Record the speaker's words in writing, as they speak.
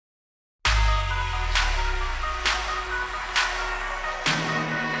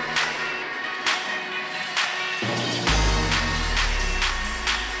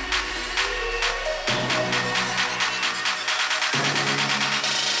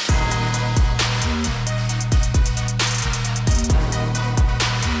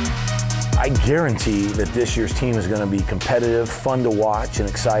guarantee that this year's team is going to be competitive, fun to watch, and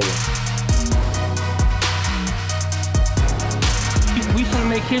exciting. We finna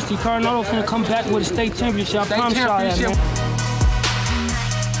make history. Coronado finna come back with a state championship. I promise y'all that, man.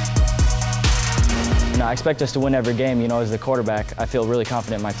 I expect us to win every game. You know, as the quarterback, I feel really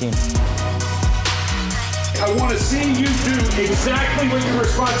confident in my team. I want to see you do exactly what your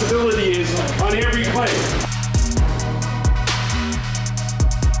responsibility is on every play.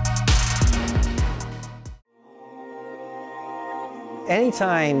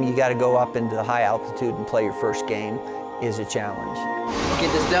 Anytime you got to go up into the high altitude and play your first game is a challenge.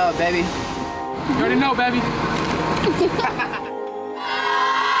 Get this dub, baby. You already know, baby.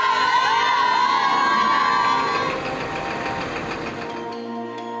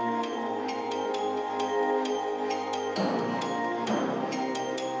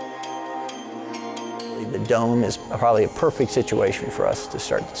 The Dome is probably a perfect situation for us to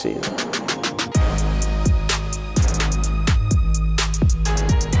start the season.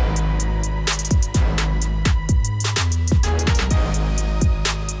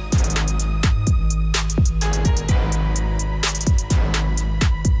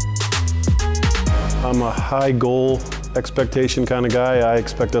 I'm a high goal expectation kind of guy. I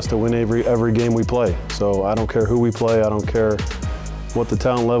expect us to win every game we play. So I don't care who we play. I don't care what the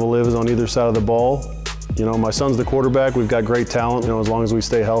talent level is on either side of the ball. You know, my son's the quarterback. We've got great talent. You know, as long as we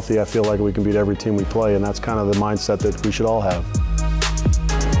stay healthy, I feel like we can beat every team we play, and that's kind of the mindset that we should all have.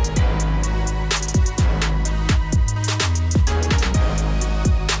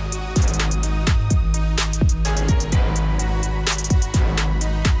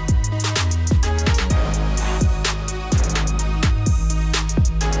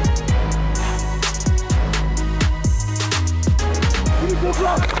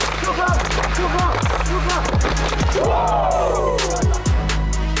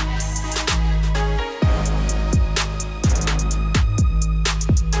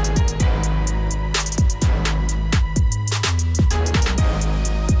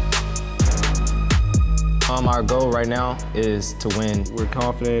 Our goal right now is to win. We're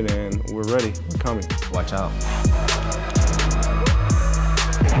confident and we're ready. We're coming. Watch out.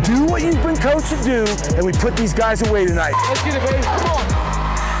 Do what you've been coached to do, and we put these guys away tonight. Let's get it, baby. Come on.